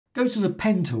go to the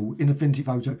pen tool in Affinity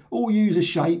Photo, or use a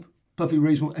shape, perfectly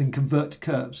reasonable, and convert to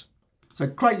curves. So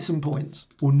create some points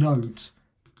or nodes.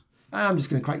 And I'm just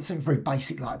going to create something very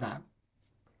basic like that.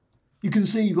 You can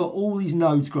see you've got all these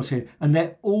nodes across here, and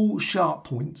they're all sharp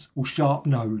points or sharp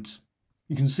nodes.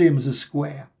 You can see them as a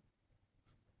square.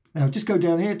 Now just go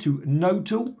down here to Node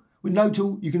Tool. With Node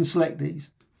Tool, you can select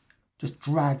these. Just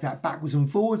drag that backwards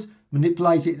and forwards,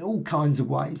 manipulate it in all kinds of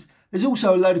ways. There's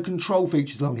also a load of control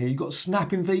features along here. You've got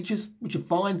snapping features, which are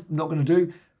fine, I'm not going to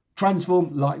do.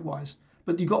 Transform, likewise.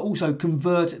 But you've got also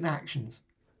convert and actions.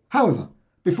 However,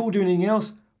 before doing anything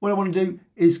else, what I want to do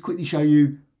is quickly show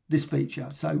you this feature.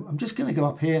 So I'm just going to go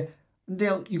up here, and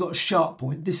now you've got a sharp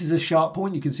point. This is a sharp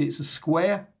point. You can see it's a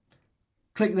square.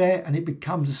 Click there and it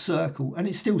becomes a circle, and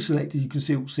it's still selected. You can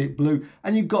see it blue,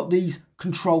 and you've got these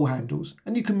control handles,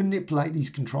 and you can manipulate these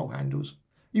control handles.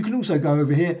 You can also go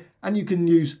over here and you can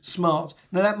use smart.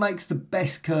 Now that makes the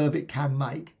best curve it can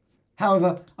make.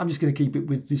 However, I'm just going to keep it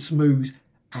with the smooth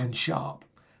and sharp.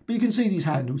 But you can see these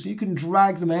handles. You can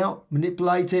drag them out,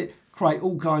 manipulate it, create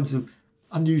all kinds of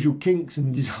unusual kinks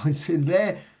and designs in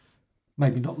there.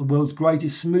 Maybe not the world's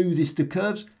greatest, smoothest of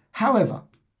curves. However,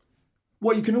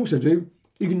 what you can also do,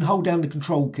 you can hold down the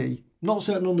control key. Not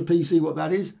certain on the PC what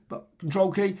that is, but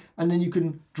control key, and then you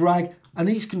can drag, and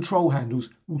these control handles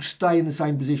will stay in the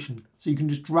same position. So you can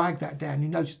just drag that down. You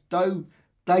notice though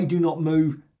they do not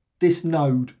move, this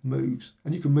node moves,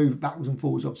 and you can move it backwards and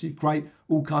forwards. Obviously create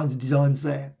all kinds of designs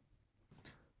there.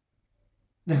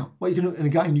 Now, what you can, and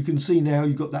again, you can see now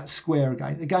you've got that square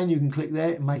again. Again, you can click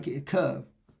there and make it a curve.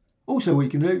 Also what you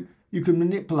can do, you can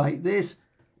manipulate this,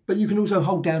 but you can also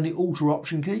hold down the Alt or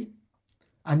Option key,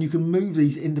 and you can move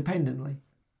these independently,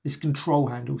 this control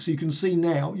handle. So you can see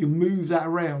now, you move that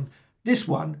around. This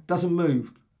one doesn't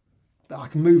move, but I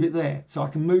can move it there. So I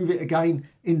can move it again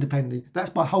independently. That's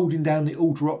by holding down the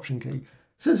Alt or Option key.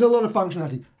 So there's a lot of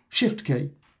functionality. Shift key,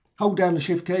 hold down the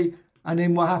Shift key, and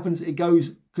then what happens, it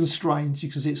goes constrained. You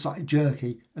can see it's slightly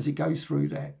jerky as it goes through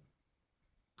there.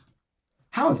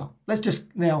 However, let's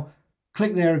just now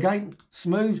click there again,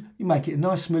 smooth. You make it a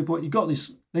nice smooth point. You've got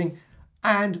this thing,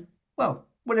 and well,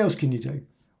 what else can you do?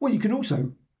 Well, you can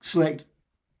also select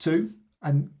to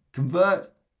and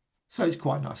convert, so it's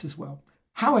quite nice as well.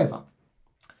 However,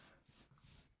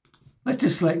 let's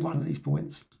just select one of these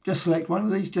points. Just select one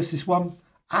of these, just this one,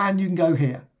 and you can go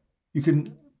here. You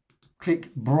can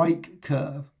click break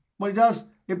curve. What it does,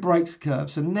 it breaks the curve.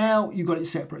 So now you've got it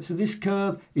separate. So this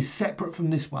curve is separate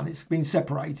from this one. It's been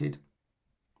separated.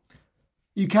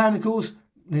 You can, of course,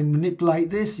 then manipulate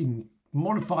this. You can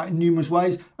modify it in numerous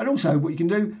ways. And also what you can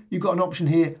do, you've got an option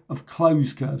here of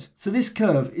closed curves. So this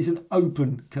curve is an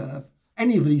open curve.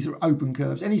 Any of these are open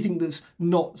curves. Anything that's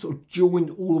not sort of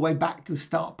joined all the way back to the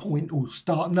start point or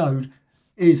start node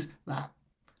is that.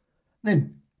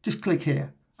 Then just click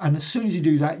here. And as soon as you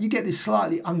do that, you get this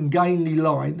slightly ungainly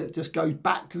line that just goes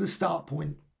back to the start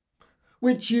point,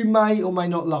 which you may or may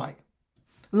not like.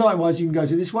 Likewise, you can go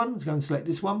to this one. Let's go and select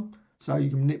this one. So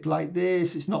you can manipulate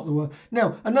this. It's not the word.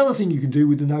 Now, another thing you can do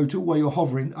with the node tool while you're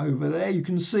hovering over there, you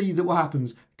can see that what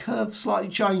happens, curve slightly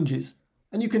changes,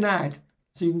 and you can add.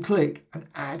 So you can click and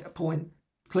add a point.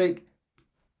 Click.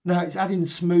 Now it's adding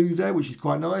smooth there, which is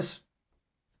quite nice.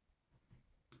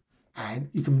 And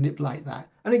you can manipulate that.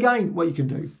 And again, what you can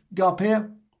do, go up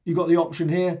here, you've got the option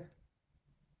here,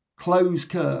 close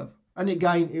curve. And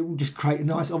again, it will just create a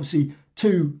nice, obviously,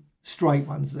 two straight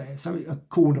ones there. So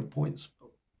corner points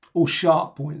or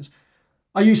sharp points.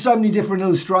 I use so many different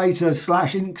Illustrator /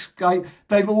 Inkscape.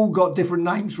 They've all got different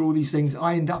names for all these things.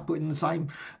 I end up putting the same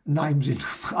names in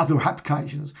other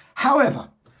applications. However,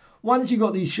 once you've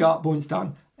got these sharp points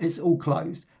done, it's all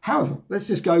closed. However, let's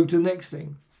just go to the next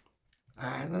thing.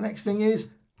 And the next thing is,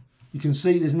 you can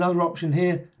see there's another option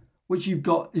here, which you've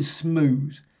got is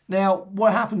smooth. Now,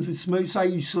 what happens with smooth, say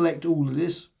you select all of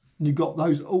this, and you've got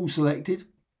those all selected,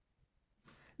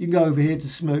 you can go over here to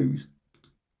smooth.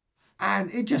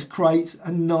 And it just creates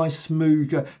a nice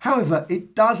smooth curve. However,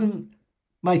 it doesn't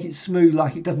make it smooth,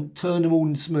 like it doesn't turn them all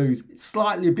into smooth. It's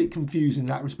slightly a bit confusing in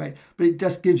that respect, but it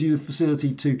just gives you the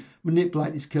facility to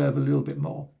manipulate this curve a little bit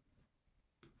more.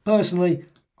 Personally,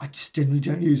 I just generally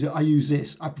don't use it. I use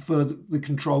this. I prefer the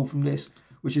control from this,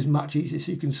 which is much easier.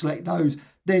 So you can select those,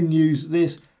 then use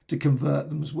this to convert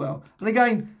them as well. And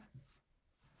again,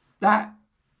 that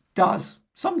does,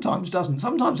 sometimes doesn't.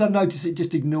 Sometimes I've noticed it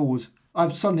just ignores.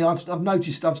 I've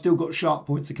noticed I've still got sharp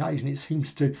points occasionally. It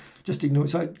seems to just ignore it.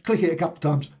 So click it a couple of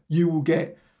times, you will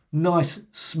get nice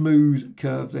smooth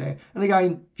curve there. And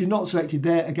again, if you're not selected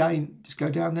there, again, just go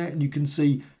down there and you can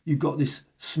see you've got this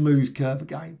smooth curve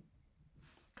again.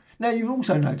 Now you've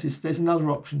also noticed there's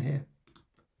another option here.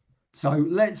 So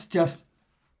let's just,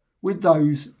 with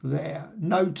those there,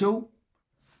 node tool,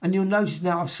 and you'll notice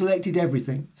now I've selected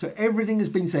everything. So everything has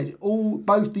been selected.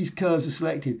 Both these curves are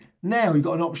selected. Now you've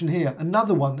got an option here,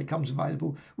 another one that comes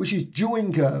available, which is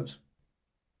join curves.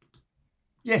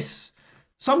 Yes,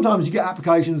 sometimes you get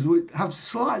applications that have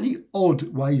slightly odd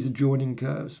ways of joining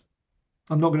curves.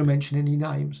 I'm not going to mention any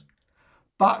names,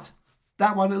 but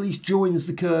that one at least joins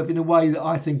the curve in a way that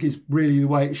I think is really the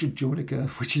way it should join a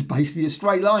curve, which is basically a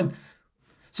straight line.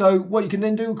 So what you can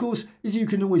then do, of course, is you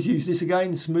can always use this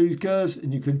again, smooth curves,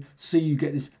 and you can see you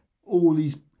get this, all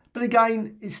these, but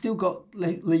again, it's still got,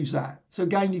 leaves that. So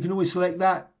again, you can always select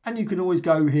that, and you can always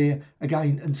go here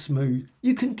again and smooth.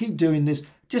 You can keep doing this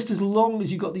just as long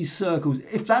as you've got these circles,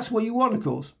 if that's what you want, of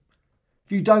course.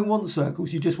 If you don't want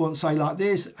circles, you just want, say, like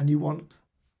this, and you want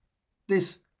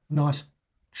this nice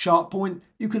sharp point,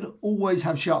 you can always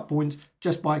have sharp points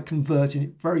just by converting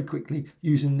it very quickly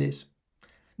using this.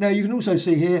 Now you can also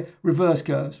see here reverse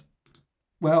curves.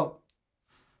 Well,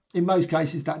 in most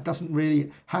cases that doesn't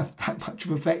really have that much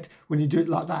of effect when you do it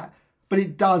like that, but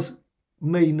it does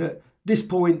mean that this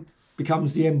point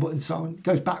becomes the end point and so on, it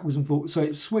goes backwards and forwards, so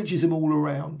it switches them all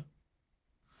around.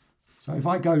 So if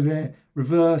I go there,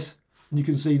 reverse, and you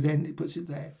can see then it puts it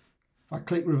there. If I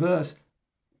click reverse,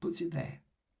 it puts it there.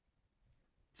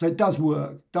 So it does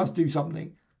work, does do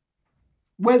something.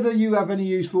 Whether you have any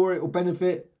use for it or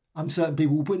benefit, I'm certain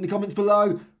people will put in the comments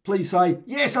below. Please say,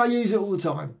 yes, I use it all the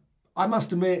time. I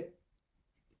must admit,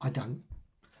 I don't.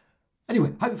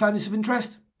 Anyway, hope you found this of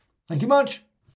interest. Thank you much.